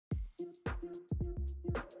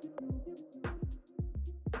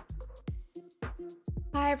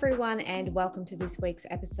Hi, everyone, and welcome to this week's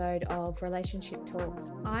episode of Relationship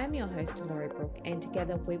Talks. I'm your host, Laurie Brooke, and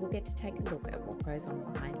together we will get to take a look at what goes on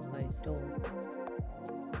behind closed doors.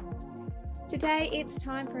 Today, it's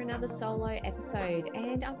time for another solo episode,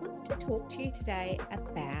 and I want to talk to you today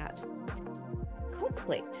about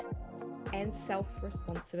conflict and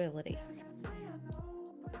self-responsibility.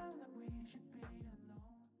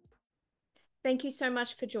 Thank you so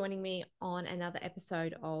much for joining me on another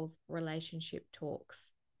episode of Relationship Talks.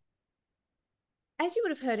 As you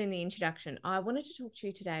would have heard in the introduction, I wanted to talk to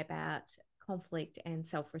you today about conflict and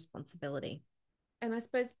self-responsibility. And I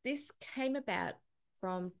suppose this came about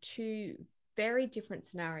from two very different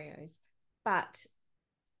scenarios, but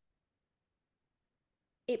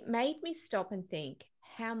it made me stop and think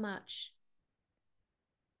how much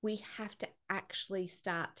we have to actually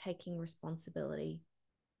start taking responsibility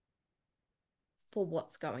for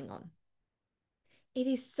what's going on. It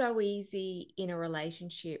is so easy in a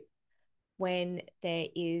relationship when there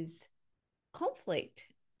is conflict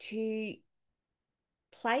to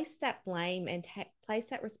place that blame and place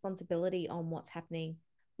that responsibility on what's happening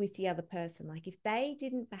with the other person. Like, if they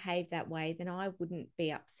didn't behave that way, then I wouldn't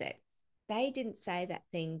be upset. They didn't say that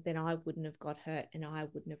thing, then I wouldn't have got hurt and I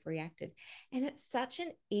wouldn't have reacted. And it's such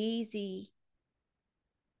an easy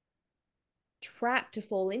trap to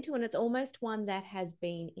fall into, and it's almost one that has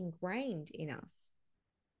been ingrained in us.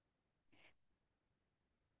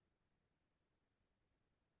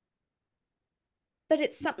 But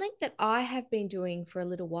it's something that I have been doing for a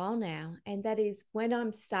little while now. And that is when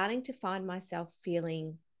I'm starting to find myself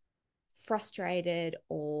feeling frustrated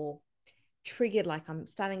or triggered, like I'm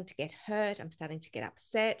starting to get hurt, I'm starting to get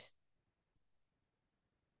upset,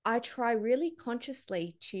 I try really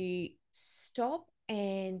consciously to stop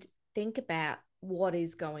and think about what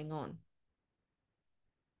is going on.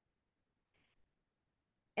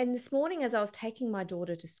 And this morning, as I was taking my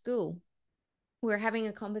daughter to school, we were having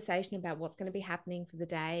a conversation about what's going to be happening for the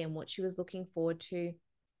day and what she was looking forward to.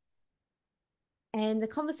 And the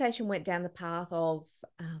conversation went down the path of,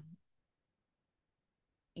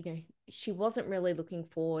 she wasn't really looking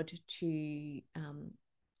forward to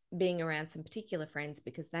being around some particular friends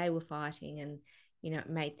because they were fighting, and it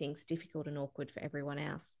made things difficult and awkward for everyone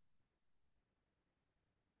else.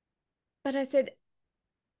 But I said,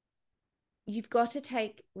 you've got to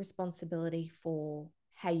take responsibility for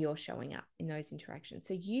how you're showing up in those interactions.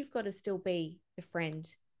 So you've got to still be the friend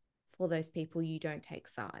for those people. You don't take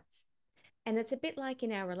sides. And it's a bit like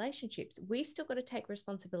in our relationships, we've still got to take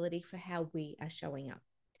responsibility for how we are showing up,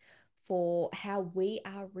 for how we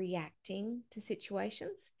are reacting to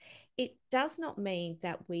situations. It does not mean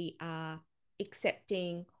that we are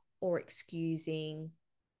accepting or excusing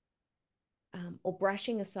or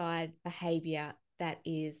brushing aside behavior that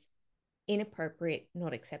is inappropriate,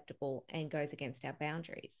 not acceptable, and goes against our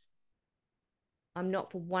boundaries. I'm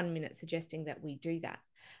not for 1 minute suggesting that we do that.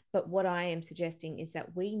 But what I am suggesting is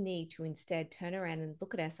that we need to instead turn around and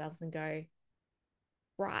look at ourselves and go,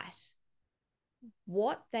 right,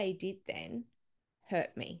 what they did then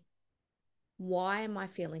hurt me. Why am I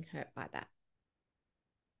feeling hurt by that?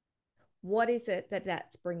 What is it that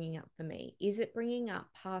that's bringing up for me? Is it bringing up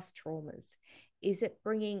past traumas? Is it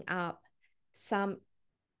bringing up some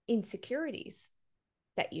insecurities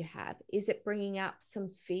that you have? Is it bringing up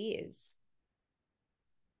some fears?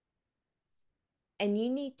 And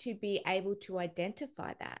you need to be able to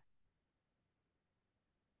identify that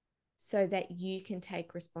so that you can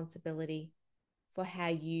take responsibility for how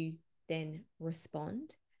you then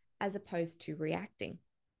respond as opposed to reacting.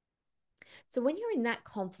 So when you're in that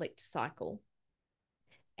conflict cycle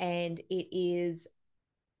and it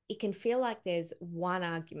can feel like there's one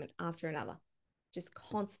argument after another, just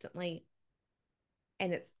constantly,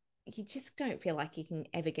 and you just don't feel like you can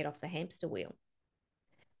ever get off the hamster wheel.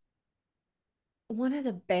 One of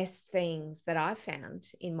the best things that I've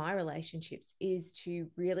found in my relationships is to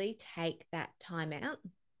really take that time out,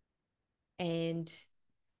 and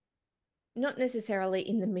not necessarily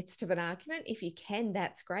in the midst of an argument. If you can,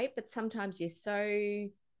 that's great. But sometimes you're so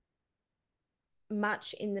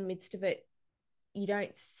much in the midst of it, you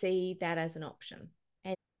don't see that as an option.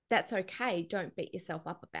 And that's okay. Don't beat yourself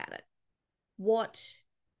up about it. What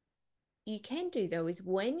you can do, though, is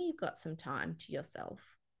when you've got some time to yourself,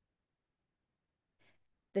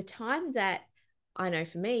 the time that I know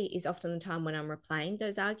for me is often the time when I'm replaying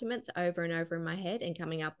those arguments over and over in my head and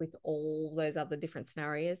coming up with all those other different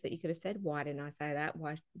scenarios that you could have said. Why didn't I say that?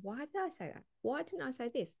 Why did I say that? Why didn't I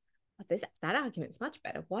say this? Oh, that argument's much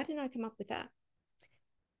better. Why didn't I come up with that?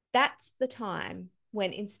 That's the time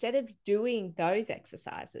when, instead of doing those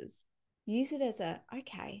exercises, use it as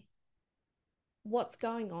okay, what's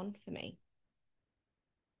going on for me?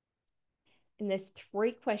 And there's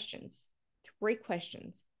three questions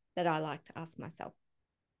that I like to ask myself.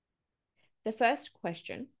 The first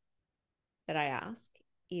question that I ask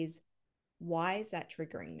is, why is that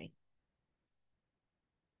triggering me?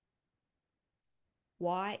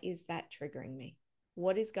 Why is that triggering me?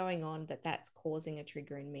 What is going on that's causing a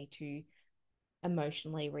trigger in me to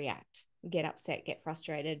emotionally react, get upset, get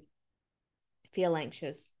frustrated, feel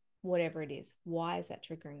anxious, whatever it is? Why is that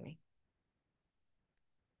triggering me?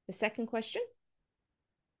 The second question,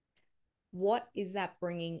 what is that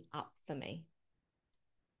bringing up for me?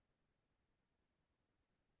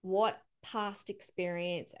 What past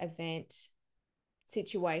experience, event,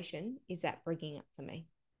 situation is that bringing up for me?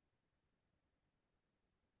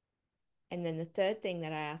 And then the third thing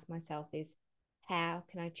that I ask myself is, how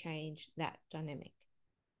can I change that dynamic?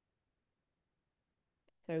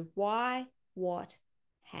 So why, what,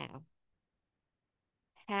 how?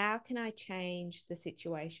 How can I change the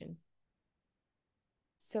situation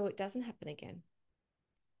so it doesn't happen again?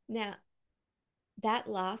 Now, that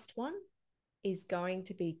last one is going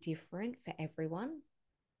to be different for everyone.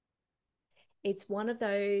 It's one of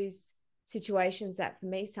those situations that for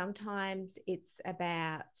me, sometimes it's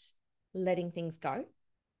about letting things go.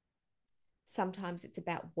 Sometimes it's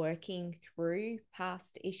about working through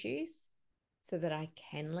past issues so that I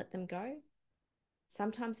can let them go.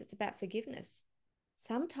 Sometimes it's about forgiveness.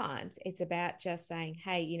 Sometimes it's about just saying,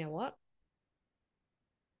 hey, you know what?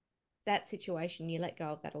 That situation, you let go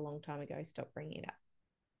of that a long time ago. Stop bringing it up.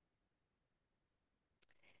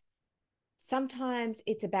 Sometimes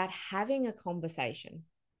it's about having a conversation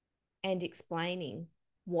and explaining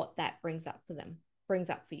what that brings up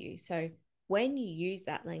for you. So when you use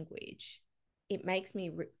that language, it makes me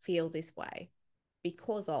feel this way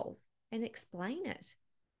because of, and explain it.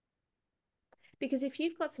 Because if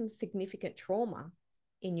you've got some significant trauma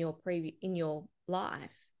in your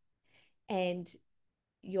life, and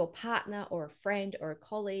your partner or a friend or a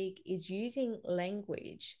colleague is using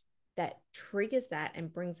language that triggers that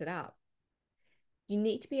and brings it up, you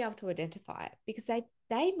need to be able to identify it, because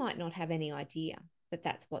they might not have any idea that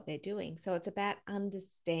that's what they're doing. So it's about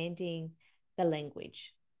understanding the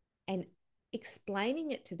language and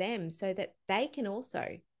explaining it to them so that they can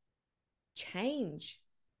also change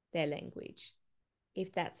their language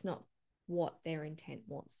if that's not what their intent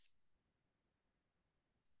was.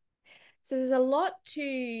 So there's a lot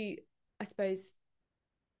to, I suppose,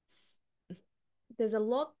 there's a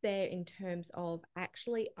lot there in terms of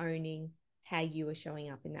actually owning how you are showing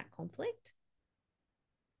up in that conflict.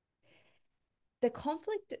 The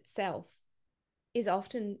conflict itself is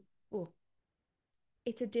often, well,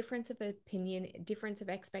 it's a difference of opinion, a difference of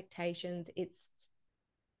expectations. It's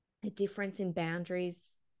a difference in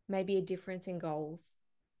boundaries, maybe a difference in goals.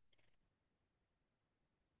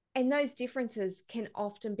 And those differences can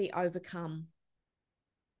often be overcome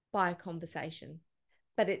by a conversation.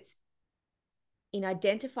 But it's in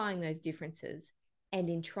identifying those differences and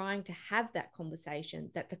in trying to have that conversation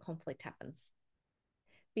that the conflict happens,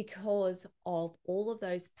 because of all of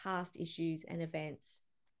those past issues and events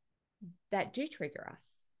that do trigger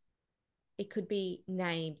us. It could be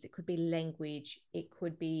names, it could be language, it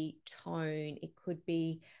could be tone, it could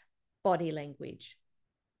be body language.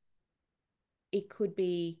 It could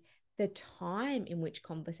be the time in which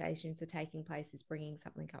conversations are taking place is bringing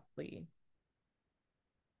something up for you.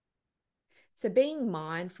 So being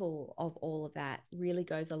mindful of all of that really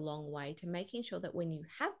goes a long way to making sure that when you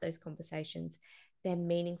have those conversations, they're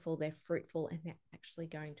meaningful, they're fruitful, and they're actually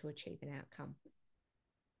going to achieve an outcome.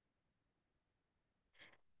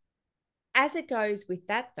 As it goes with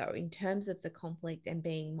that, though, in terms of the conflict and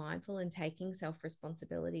being mindful and taking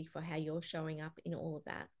self-responsibility for how you're showing up in all of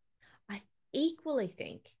that, I equally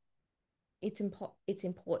think it's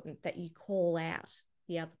important that you call out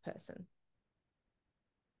the other person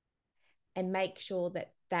and make sure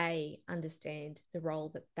that they understand the role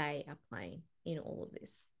that they are playing in all of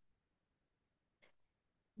this.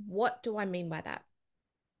 What do I mean by that?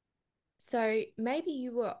 So maybe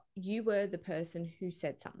you were the person who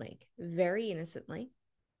said something very innocently,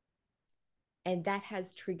 and that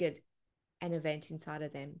has triggered an event inside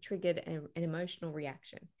of them, triggered an emotional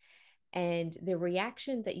reaction. And the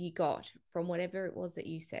reaction that you got from whatever it was that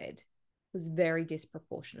you said was very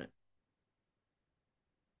disproportionate.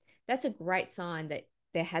 That's a great sign that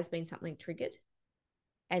there has been something triggered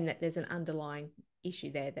and that there's an underlying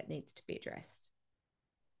issue there that needs to be addressed.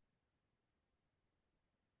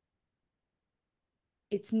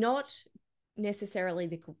 It's not necessarily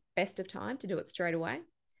the best of time to do it straight away,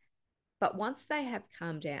 but once they have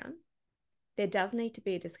calmed down, there does need to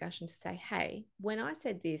be a discussion to say, hey, when I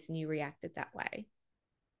said this and you reacted that way,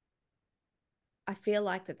 I feel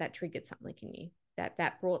like that triggered something in you,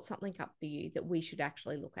 that brought something up for you that we should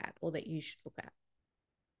actually look at, or that you should look at,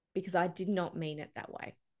 because I did not mean it that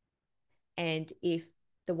way. And if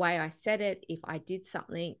the way I said it, if I did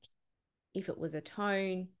something, if it was a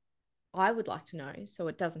tone, I would like to know so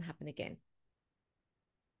it doesn't happen again.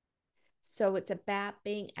 So it's about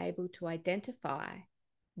being able to identify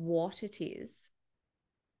what it is,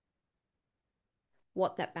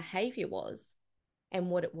 what that behavior was, and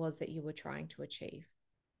what it was that you were trying to achieve.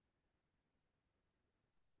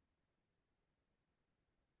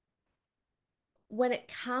 When it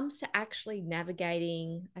comes to actually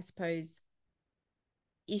navigating, I suppose,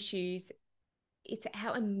 issues, it's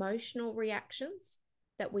our emotional reactions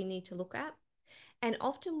that we need to look at. And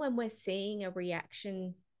often when we're seeing a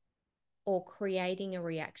reaction or creating a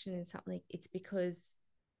reaction in something, it's because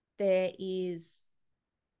there is,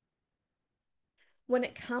 when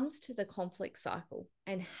it comes to the conflict cycle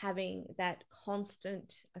and having that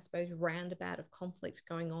constant, I suppose, roundabout of conflict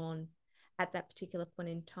going on at that particular point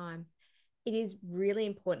in time, it is really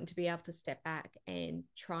important to be able to step back and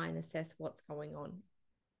try and assess what's going on.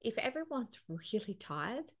 If everyone's really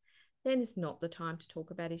tired, then it's not the time to talk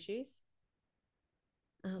about issues.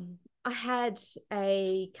 I had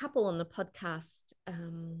a couple on the podcast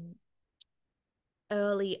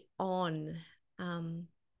early on,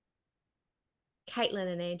 Caitlin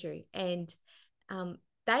and Andrew, and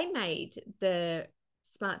they made the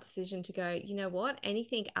smart decision to go, you know what,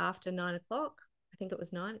 anything after 9 o'clock, I think it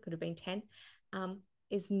was 9, it could have been 10,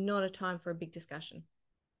 is not a time for a big discussion.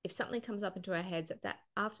 If something comes up into our heads at that,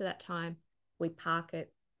 after that time, we park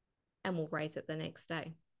it and we'll raise it the next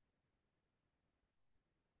day.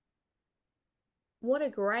 What a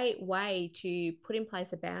great way to put in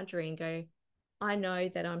place a boundary and go, I know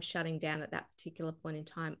that I'm shutting down at that particular point in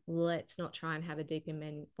time. Let's not try and have a deep and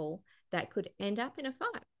meaningful that could end up in a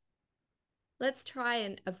fight. Let's try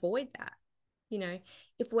and avoid that. You know,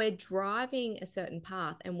 if we're driving a certain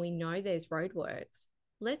path and we know there's roadworks,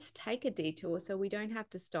 let's take a detour so we don't have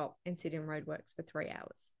to stop and sit in roadworks for 3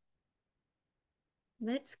 hours.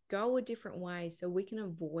 Let's go a different way so we can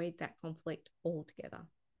avoid that conflict altogether.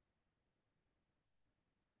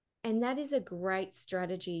 And that is a great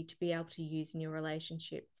strategy to be able to use in your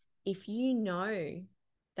relationship. If you know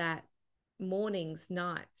that mornings,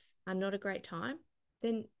 nights are not a great time,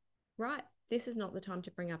 then right, this is not the time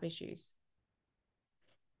to bring up issues.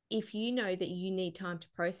 If you know that you need time to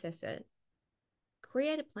process it,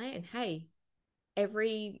 create a plan. Hey,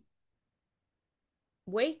 every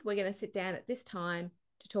week we're going to sit down at this time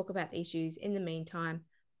to talk about issues. In the meantime,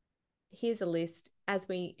 here's a list. As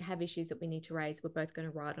we have issues that we need to raise, we're both going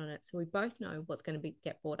to write on it so we both know what's going to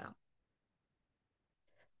get brought up.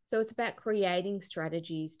 So it's about creating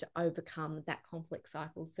strategies to overcome that conflict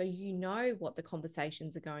cycle. So you know what the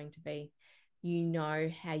conversations are going to be. You know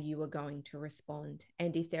how you are going to respond.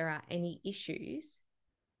 And if there are any issues,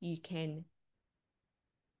 you can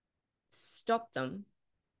stop them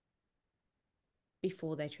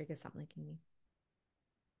before they trigger something in you.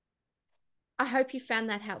 I hope you found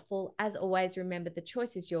that helpful. As always, remember the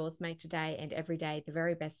choice is yours. Make today and every day the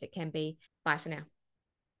very best it can be. Bye for now.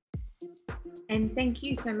 And thank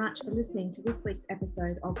you so much for listening to this week's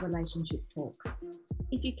episode of Relationship Talks.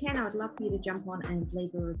 If you can, I would love for you to jump on and leave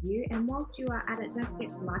a review. And whilst you are at it, don't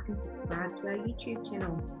forget to like and subscribe to our YouTube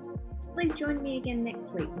channel. Please join me again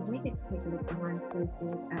next week when we get to take a look behind closed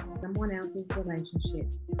doors at someone else's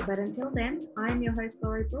relationship. But until then, I am your host,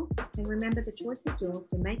 Laurie Brooke, and remember the choice is yours,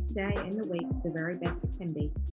 so make today and the week the very best it can be.